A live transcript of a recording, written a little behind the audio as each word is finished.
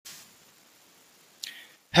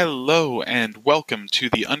Hello and welcome to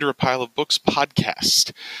the Under a Pile of Books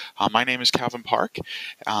podcast. My name is Calvin Park.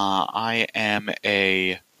 I am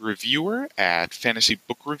a reviewer at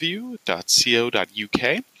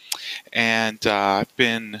fantasybookrareview.co.uk, and I've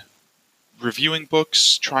been reviewing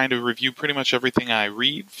books, trying to review pretty much everything I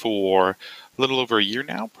read for a little over a year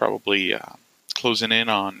now, probably closing in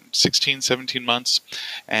on 16, 17 months,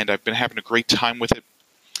 and I've been having a great time with it,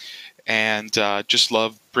 and just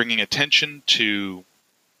love bringing attention to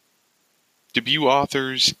debut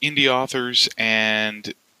authors, indie authors,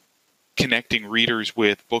 and connecting readers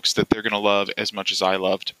with books that they're going to love as much as I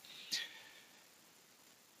loved.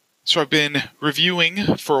 So I've been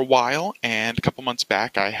reviewing for a while, and a couple months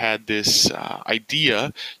back I had this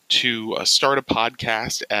idea to start a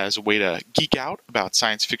podcast as a way to geek out about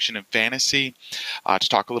science fiction and fantasy, to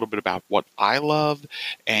talk a little bit about what I love,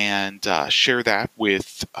 and share that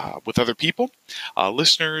with other people,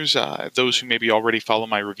 listeners, those who maybe already follow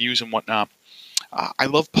my reviews and whatnot. I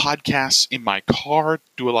love podcasts in my car,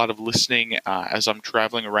 do a lot of listening as I'm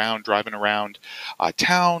traveling around, driving around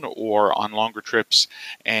town or on longer trips,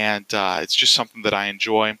 and it's just something that I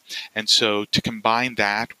enjoy. And so to combine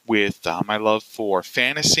that with my love for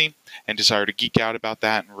fantasy and desire to geek out about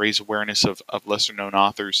that and raise awareness of lesser-known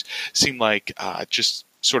authors seemed like just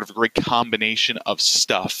sort of a great combination of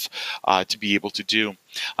stuff to be able to do.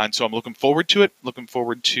 And so I'm looking forward to it, looking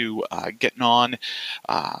forward to getting on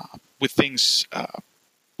with things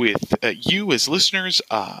with you as listeners,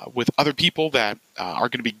 with other people that are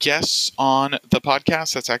going to be guests on the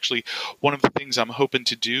podcast. That's actually one of the things I'm hoping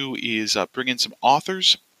to do is bring in some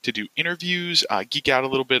authors to do interviews, geek out a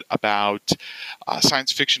little bit about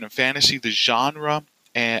science fiction and fantasy, the genre,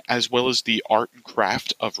 as well as the art and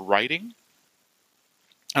craft of writing.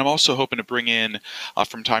 I'm also hoping to bring in,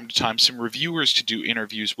 from time to time, some reviewers to do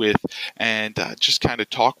interviews with and just kind of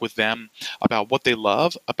talk with them about what they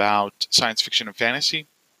love about science fiction and fantasy,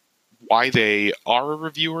 why they are a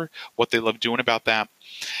reviewer, what they love doing about that.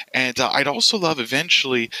 And I'd also love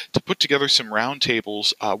eventually to put together some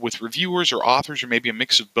roundtables with reviewers or authors, or maybe a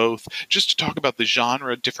mix of both, just to talk about the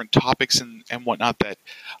genre, different topics and whatnot that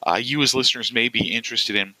you as listeners may be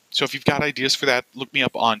interested in. So if you've got ideas for that, look me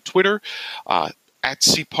up on Twitter, at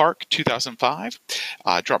cpark2005.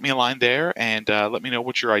 Drop me a line there and let me know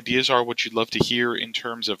what your ideas are, what you'd love to hear in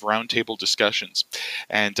terms of roundtable discussions.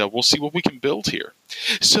 And we'll see what we can build here.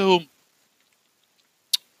 So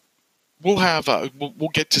we'll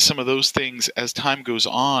get to some of those things as time goes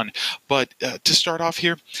on. But to start off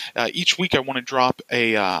here, each week I want to drop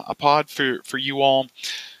a pod for you all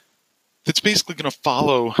that's basically going to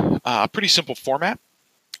follow a pretty simple format.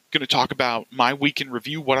 Going to talk about my week in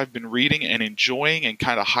review, what I've been reading and enjoying, and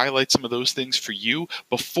kind of highlight some of those things for you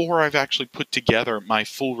before I've actually put together my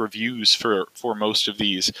full reviews for most of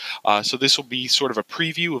these. So this will be sort of a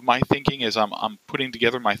preview of my thinking as I'm putting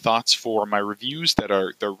together my thoughts for my reviews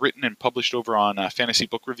they're written and published over on Fantasy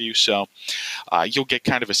Book Review. So you'll get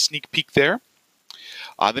kind of a sneak peek there.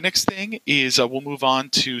 The next thing is we'll move on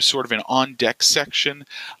to sort of an on-deck section.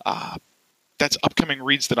 That's upcoming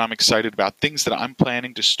reads that I'm excited about, things that I'm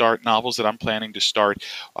planning to start, novels that I'm planning to start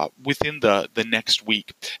within the next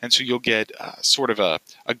week. And so you'll get sort of a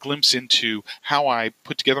glimpse into how I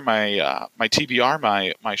put together my my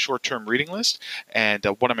TBR, my short-term reading list, and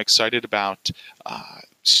what I'm excited about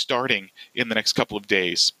starting in the next couple of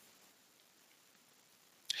days.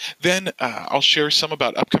 Then I'll share some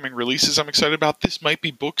about upcoming releases I'm excited about. This might be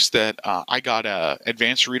books that I got an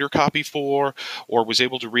advanced reader copy for, or was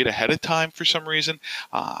able to read ahead of time for some reason,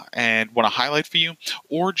 and want to highlight for you,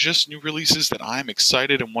 or just new releases that I'm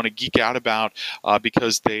excited and want to geek out about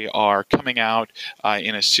because they are coming out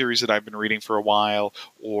in a series that I've been reading for a while,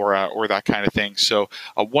 or that kind of thing. So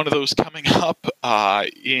one of those coming up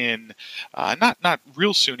in not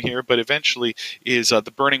real soon here, but eventually is The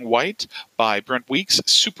Burning White by Brent Weeks.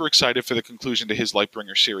 Super excited for the conclusion to his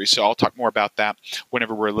Lightbringer series, so I'll talk more about that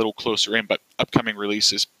whenever we're a little closer in, but upcoming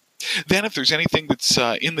releases. Then if there's anything that's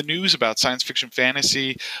in the news about science fiction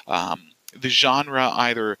fantasy, the genre,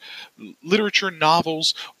 either literature,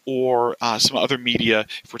 novels, or some other media,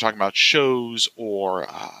 if we're talking about shows or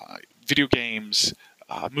video games,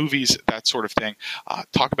 movies, that sort of thing,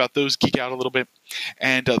 talk about those, geek out a little bit.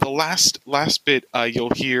 And the last bit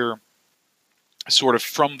you'll hear sort of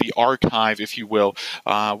from the archive, if you will,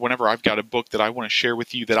 whenever I've got a book that I want to share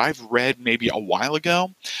with you that I've read maybe a while ago,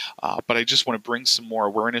 but I just want to bring some more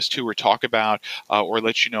awareness to, or talk about, or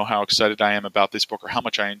let you know how excited I am about this book, or how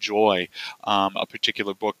much I enjoy a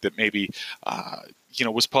particular book that maybe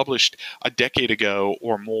was published a decade ago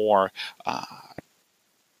or more,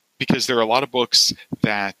 because there are a lot of books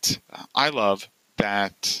that I love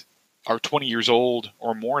that are 20 years old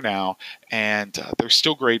or more now, and they're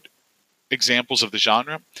still great examples of the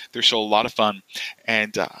genre. They're still a lot of fun,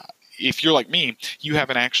 and if you're like me, you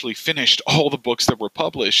haven't actually finished all the books that were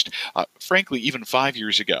published, frankly, even 5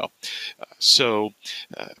 years ago. So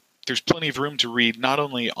there's plenty of room to read, not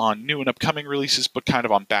only on new and upcoming releases, but kind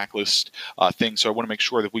of on backlist things. So I want to make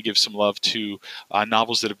sure that we give some love to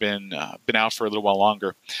novels that have been out for a little while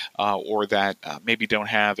longer, or that maybe don't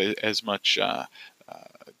have as much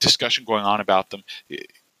discussion going on about them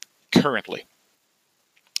currently.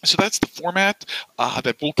 So that's the format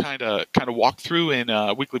that we'll kind of walk through in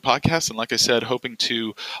weekly podcasts. And like I said, hoping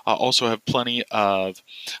to also have plenty of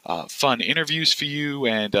fun interviews for you,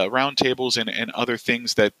 and roundtables and other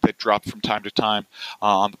things that drop from time to time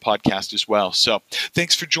on the podcast as well. So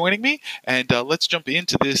thanks for joining me, and let's jump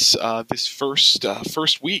into this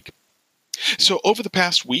first week. So over the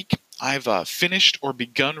past week, I've finished or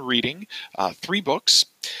begun reading 3 books.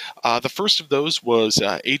 The first of those was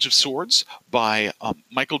Age of Swords by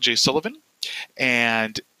Michael J. Sullivan,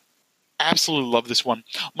 and absolutely love this one.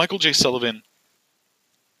 Michael J. Sullivan,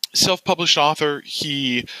 self-published author.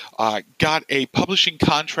 He got a publishing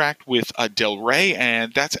contract with Del Rey,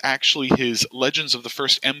 and that's actually his Legends of the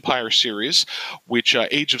First Empire series, which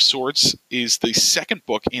Age of Swords is the second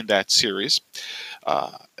book in that series.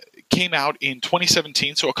 Came out in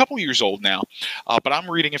 2017, so a couple years old now, but I'm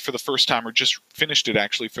reading it for the first time, or just finished it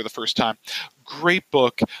actually for the first time. Great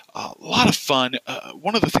book, a lot of fun.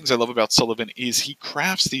 One of the things I love about Sullivan is he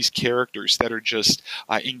crafts these characters that are just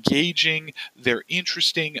engaging, they're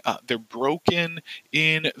interesting, they're broken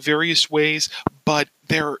in various ways, but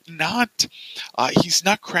they're not, he's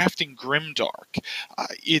not crafting grimdark.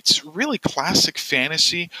 It's really classic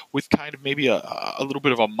fantasy with kind of maybe a little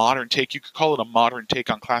bit of a modern take. You could call it a modern take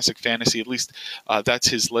on classic fantasy. At least that's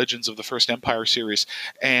his Legends of the First Empire series.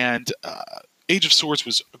 And Age of Swords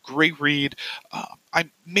was a great read. I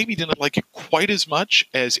maybe didn't like it quite as much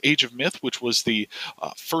as Age of Myth, which was the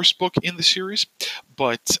first book in the series,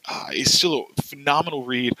 but it's still a phenomenal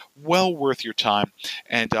read, well worth your time.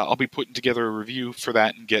 And I'll be putting together a review for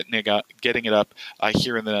that and getting it up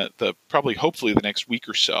here in the probably, hopefully, the next week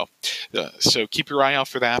or so. So keep your eye out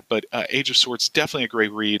for that. But Age of Swords, definitely a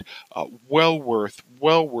great read, well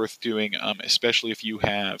worth doing, especially if you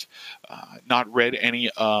have not read any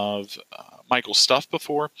of Michael's stuff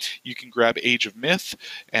before. You can grab Age of Myth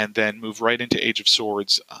and then move right into Age of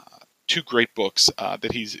Swords. 2 great books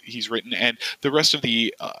that he's written, and the rest of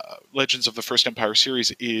the Legends of the First Empire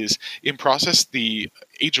series is in process. The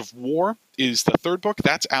Age of War is the 3rd book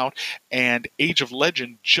that's out, and Age of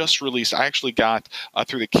Legend just released. I actually got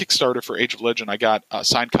through the Kickstarter for Age of Legend, I got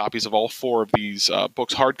signed copies of all 4 of these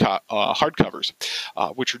books, hardcovers,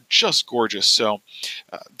 which are just gorgeous. So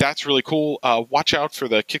that's really cool. Watch out for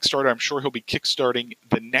the Kickstarter. I'm sure he'll be kickstarting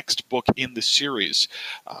the next book in the series.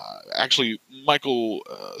 Actually, Michael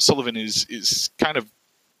Sullivan is kind of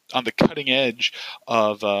on the cutting edge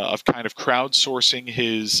of kind of crowdsourcing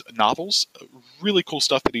his novels. Really cool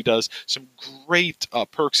stuff that he does. Some great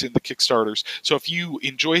perks in the Kickstarters. So if you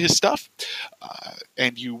enjoy his stuff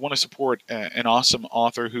and you want to support an awesome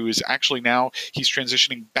author who is actually now, he's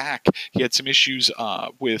transitioning back. He had some issues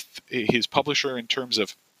with his publisher in terms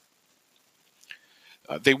of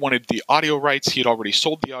they wanted the audio rights. He had already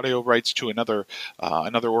sold the audio rights to another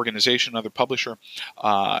organization, another publisher,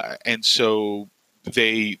 and so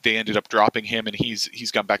they ended up dropping him, and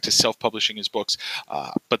he's gone back to self-publishing his books.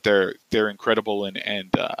 But they're incredible,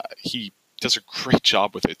 and he does a great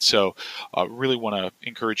job with it. So really want to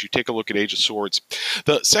encourage you, take a look at Age of Swords.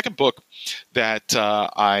 The second book that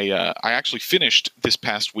I actually finished this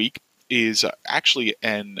past week is actually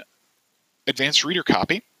an advanced reader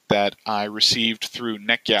copy that I received through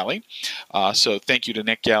NetGalley. So thank you to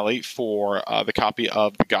NetGalley for the copy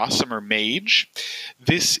of The Gossamer Mage.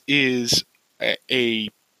 This is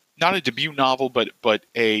not a debut novel, but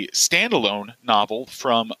a standalone novel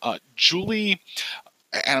from Julie,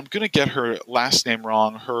 and I'm going to get her last name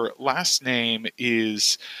wrong. Her last name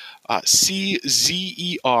is Czerneda.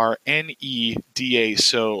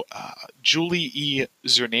 So Julie E.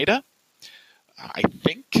 Czerneda, I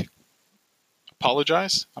think.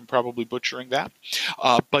 Apologize, I'm probably butchering that.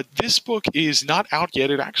 But this book is not out yet.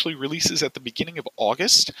 It actually releases at the beginning of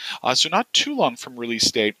August, so not too long from release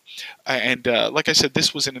date. And like I said,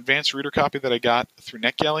 this was an advanced reader copy that I got through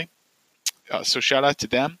NetGalley, so shout out to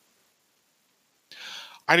them.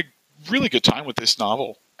 I had a really good time with this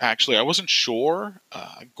novel. actually. I wasn't sure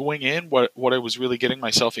going in what I was really getting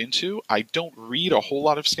myself into. I don't read a whole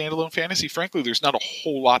lot of standalone fantasy. Frankly, there's not a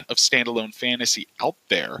whole lot of standalone fantasy out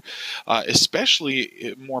there,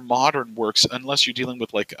 especially more modern works, unless you're dealing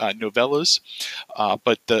with like novellas.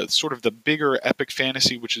 But the sort of the bigger epic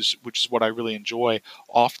fantasy, which is what I really enjoy,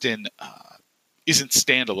 often isn't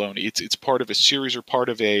standalone. It's part of a series or part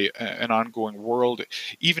of an ongoing world.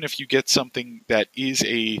 Even if you get something that is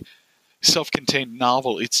a self-contained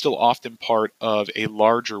novel, it's still often part of a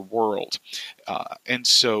larger world. And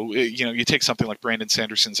so, you take something like Brandon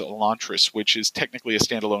Sanderson's Elantris, which is technically a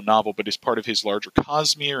standalone novel, but is part of his larger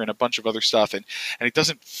Cosmere and a bunch of other stuff, and it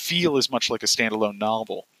doesn't feel as much like a standalone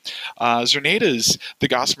novel. Zerneda's The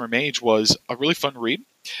Gossamer Mage was a really fun read.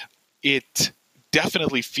 It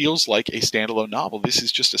definitely feels like a standalone novel. This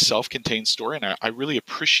is just a self-contained story, and I really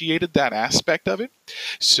appreciated that aspect of it.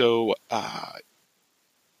 So,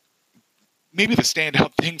 maybe the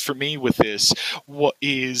standout thing for me with this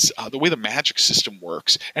is the way the magic system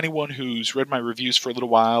works. Anyone who's read my reviews for a little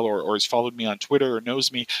while or has followed me on Twitter or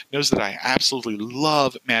knows me knows that I absolutely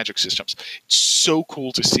love magic systems. It's so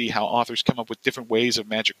cool to see how authors come up with different ways of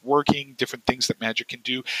magic working, different things that magic can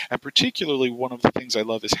do, and particularly one of the things I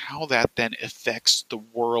love is how that then affects the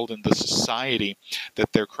world and the society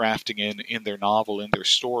that they're crafting in their novel, in their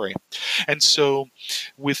story. And so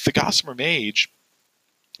with The Gossamer Mage,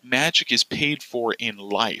 magic is paid for in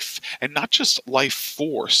life, and not just life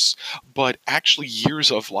force, but actually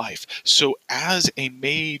years of life. So as a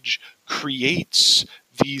mage creates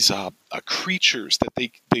these creatures that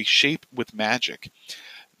they shape with magic,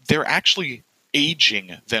 they're actually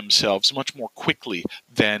aging themselves much more quickly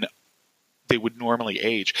than they would normally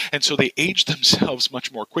age. And so they age themselves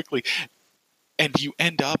much more quickly, and you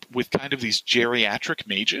end up with kind of these geriatric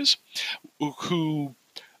mages who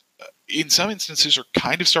in some instances are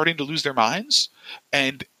kind of starting to lose their minds.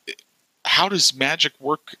 And how does magic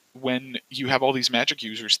work when you have all these magic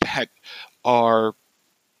users that are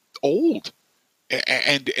old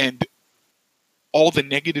and all the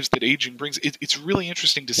negatives that aging brings? It's really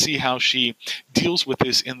interesting to see how she deals with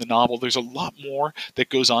this in the novel. There's a lot more that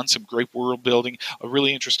goes on, some great world building, a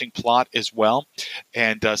really interesting plot as well,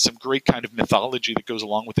 and some great kind of mythology that goes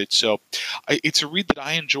along with it. So it's a read that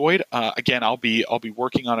I enjoyed. Again, I'll be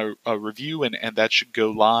working on a review, and that should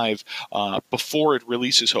go live before it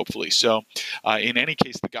releases, hopefully. So in any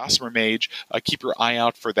case, The Gossamer Mage, keep your eye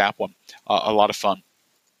out for that one. A lot of fun.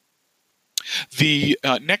 The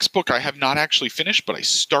next book I have not actually finished, but I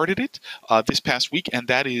started it this past week, and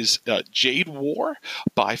that is Jade War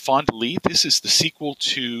by Fonda Lee. This is the sequel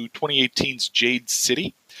to 2018's Jade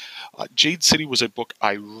City. Jade City was a book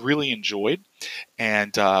I really enjoyed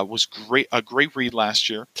and was a great read last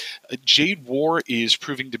year. Jade War is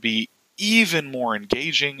proving to be even more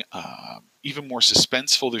engaging, even more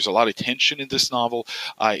suspenseful. There's a lot of tension in this novel.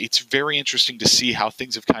 It's very interesting to see how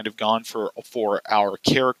things have kind of gone for our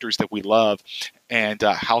characters that we love, and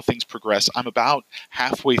how things progress. I'm about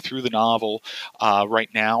halfway through the novel right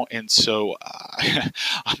now, and so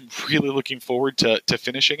I'm really looking forward to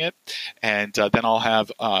finishing it, and then I'll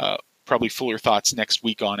have probably fuller thoughts next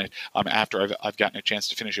week on it after I've gotten a chance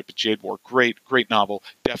to finish it. But Jade War, great novel.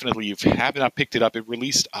 Definitely, if you have not picked it up, it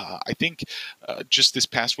released I think just this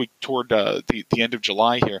past week toward the end of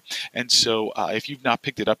July here. And so if you've not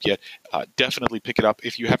picked it up yet, definitely pick it up.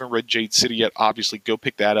 If you haven't read Jade City yet, obviously go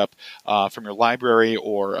pick that up from your library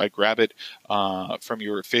or grab it from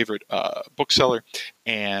your favorite bookseller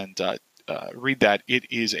and read that.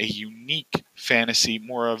 It is a unique fantasy,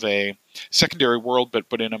 more of a secondary world,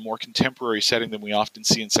 but in a more contemporary setting than we often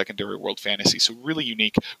see in secondary world fantasy. So really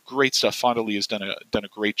unique, great stuff. Fonda Lee has done a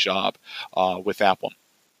great job with that one.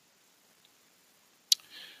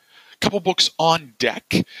 A couple books on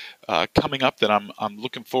deck coming up that I'm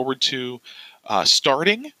looking forward to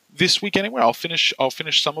starting this week anyway. I'll finish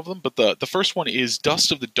some of them, but the first one is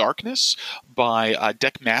Dust of the Darkness by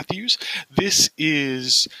Dec Matthews. This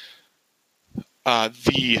is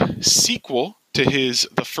the sequel to his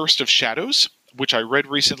The First of Shadows, which I read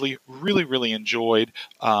recently, really enjoyed,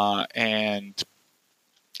 and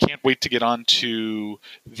can't wait to get on to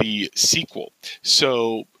the sequel.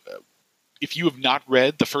 So if you have not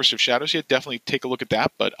read The First of Shadows yet, definitely take a look at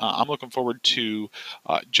that, but I'm looking forward to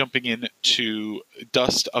jumping into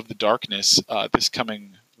Dust of the Darkness this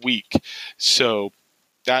coming week. So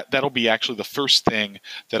that'll be actually the first thing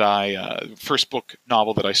that first book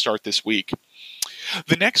novel that I start this week.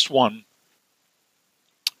 The next one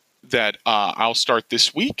that I'll start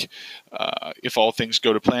this week, if all things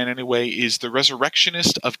go to plan anyway, is The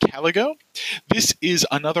Resurrectionist of Caligo. This is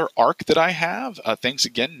another arc that I have. Thanks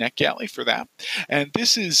again, NetGalley, for that. And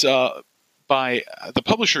this is by the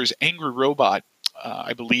publisher is Angry Robot,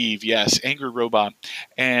 I believe. Yes, Angry Robot,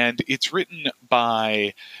 and it's written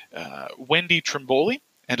by Wendy Trimboli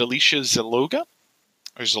and Alicia Zaloga.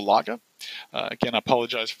 Or Zalaga. Again, I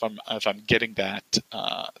apologize if I'm getting that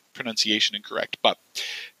pronunciation incorrect, but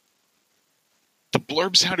the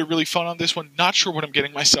blurb sounded really fun on this one. Not sure what I'm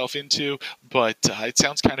getting myself into, but it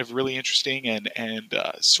sounds kind of really interesting and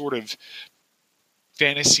sort of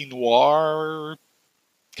fantasy noir,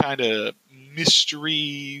 kind of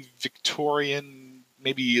mystery, Victorian,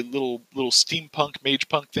 maybe a little steampunk, mage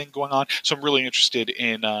punk thing going on. So I'm really interested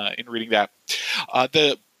in reading that.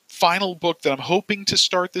 The final book that I'm hoping to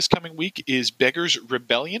start this coming week is Beggar's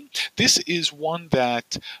Rebellion. This is one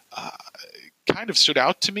that kind of stood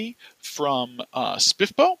out to me from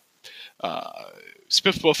Spiffbo.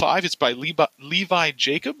 Spiffbo 5, it's by Levi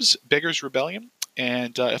Jacobs, Beggar's Rebellion.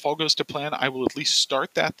 And if all goes to plan, I will at least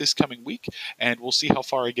start that this coming week, and we'll see how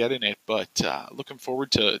far I get in it. But looking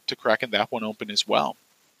forward to cracking that one open as well.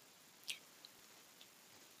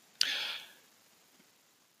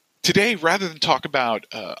 Today, rather than talk about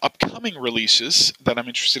upcoming releases that I'm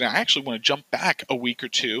interested in, I actually want to jump back a week or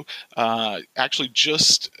two. Actually,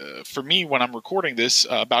 just for me, when I'm recording this,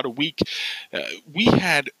 about a week, we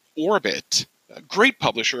had Orbit, a great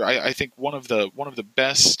publisher. I think one of the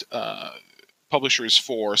best publishers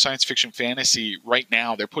for science fiction fantasy right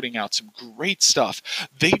now. They're putting out some great stuff.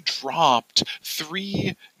 They dropped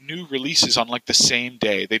 3 new releases on like the same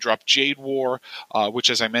day. They dropped Jade War, which,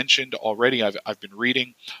 as I mentioned already, I've been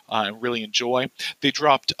reading and really enjoy. They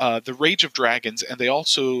dropped The Rage of Dragons, and they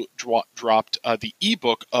also dropped the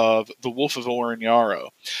ebook of The Wolf of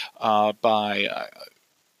Oren-Yaro by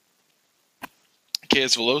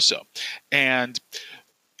K.S. Veloso. And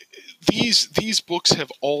these books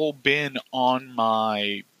have all been on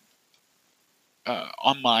my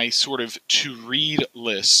sort of to read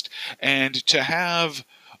list, and to have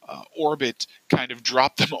Orbit kind of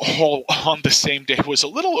drop them all on the same day was a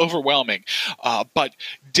little overwhelming, but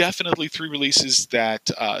definitely 3 releases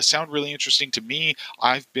that sound really interesting to me.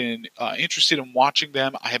 I've been interested in watching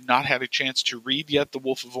them. I have not had a chance to read yet The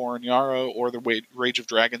Wolf of Oren-Yaro or The Rage of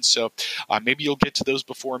Dragons, so maybe you'll get to those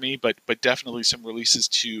before me, but definitely some releases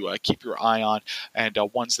to keep your eye on, and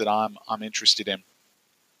ones that I'm interested in.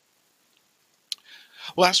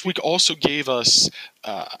 Last week also gave us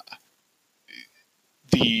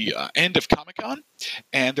the end of Comic-Con,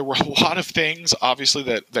 and there were a lot of things, obviously,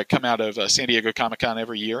 that come out of San Diego Comic-Con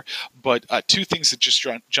every year, but 2 things that just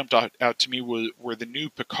jumped out to me were the new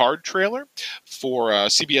Picard trailer for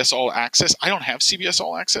CBS All Access. I don't have CBS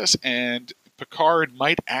All Access, and Picard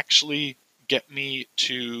might actually get me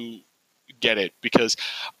to get it, because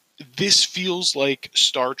this feels like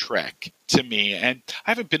Star Trek to me, and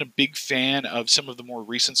I haven't been a big fan of some of the more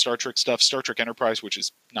recent Star Trek stuff. Star Trek Enterprise, which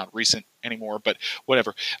is not recent anymore, but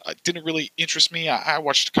whatever, didn't really interest me. I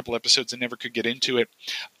watched a couple episodes and never could get into it.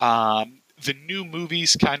 The new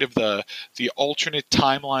movies, kind of the alternate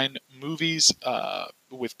timeline movies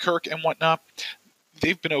with Kirk and whatnot,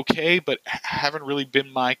 they've been okay, but haven't really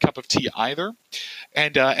been my cup of tea either.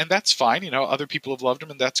 And that's fine. Other people have loved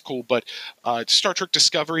them, and that's cool. But Star Trek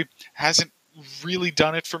Discovery hasn't really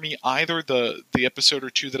done it for me either. The episode or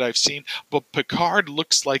 2 that I've seen, but Picard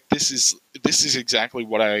looks like this is exactly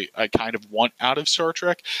what I kind of want out of Star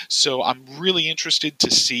Trek. So I'm really interested to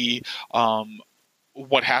see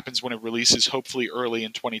what happens when it releases, hopefully early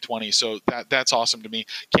in 2020. So that's awesome to me.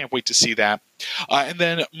 Can't wait to see that. And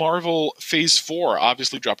then Marvel Phase 4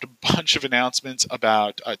 obviously dropped a bunch of announcements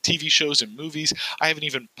about TV shows and movies. I haven't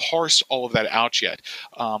even parsed all of that out yet.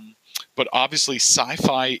 But obviously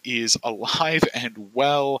sci-fi is alive and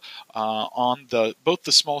well on both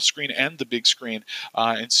the small screen and the big screen.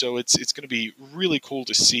 And so it's going to be really cool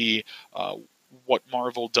to see what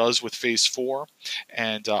Marvel does with Phase 4,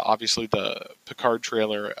 and obviously the Picard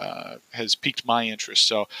trailer has piqued my interest,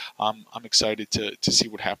 so I'm excited to see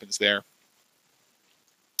what happens there.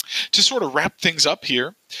 To sort of wrap things up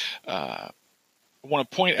here, I want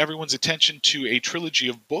to point everyone's attention to a trilogy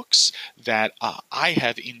of books that I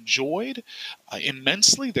have enjoyed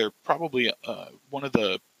immensely. They're probably one of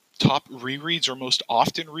the top rereads, or most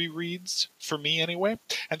often rereads for me anyway,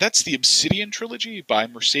 and that's the Obsidian trilogy by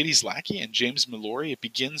Mercedes Lackey and James Mallory. It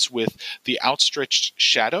begins with The Outstretched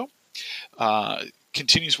Shadow,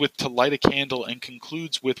 continues with To Light a Candle, and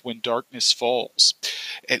concludes with When Darkness Falls.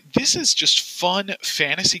 This is just fun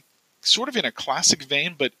fantasy, sort of in a classic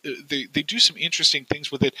vein, but they do some interesting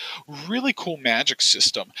things with it. Really cool magic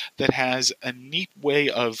system that has a neat way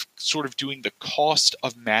of sort of doing the cost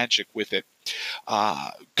of magic with it.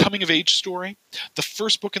 Coming of age story. The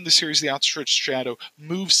first book in the series, The Outstretched Shadow,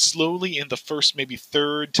 moves slowly in the first maybe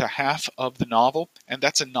third to half of the novel, and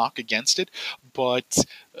that's a knock against it. But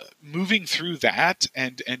moving through that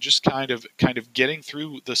and just kind of getting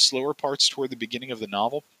through the slower parts toward the beginning of the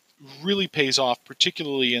novel really pays off,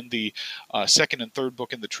 particularly in the second and third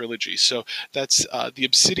book in the trilogy. So that's the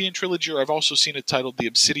Obsidian Trilogy, or I've also seen it titled the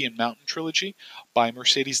Obsidian Mountain Trilogy by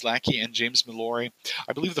Mercedes Lackey and James Mallory.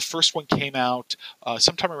 I believe the first one came out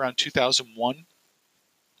sometime around 2001,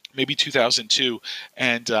 maybe 2002,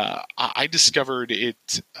 and I discovered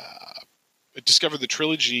it. Discovered the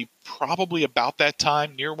trilogy probably about that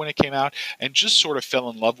time, near when it came out, and just sort of fell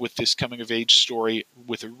in love with this coming of age story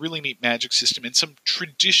with a really neat magic system and some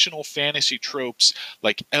traditional fantasy tropes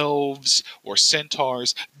like elves or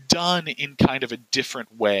centaurs done in kind of a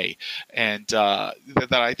different way, and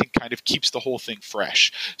that I think kind of keeps the whole thing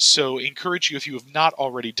fresh. So encourage you, if you have not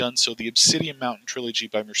already done so, the Obsidian Mountain Trilogy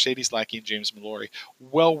by Mercedes Lackey and James Mallory,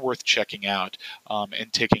 well worth checking out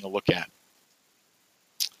and taking a look at.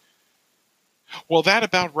 Well, that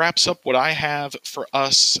about wraps up what I have for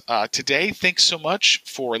us today. Thanks so much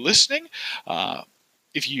for listening.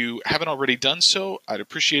 If you haven't already done so, I'd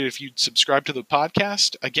appreciate it if you'd subscribe to the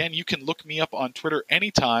podcast. Again, you can look me up on Twitter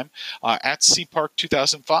anytime at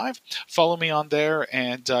cpark2005. Follow me on there,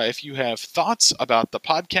 and if you have thoughts about the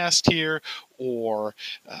podcast here or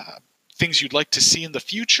things you'd like to see in the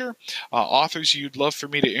future, authors you'd love for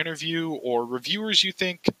me to interview, or reviewers you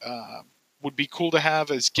think would be cool to have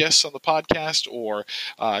as guests on the podcast, or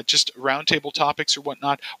just roundtable topics or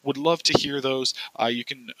whatnot, would love to hear those. You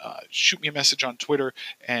can shoot me a message on Twitter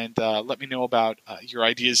and let me know about your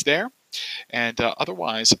ideas there. And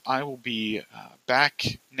otherwise, I will be back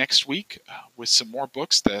next week with some more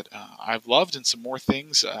books that I've loved and some more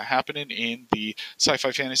things happening in the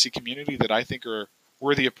sci-fi fantasy community that I think are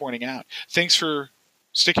worthy of pointing out. Thanks for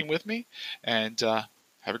sticking with me, and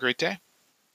have a great day.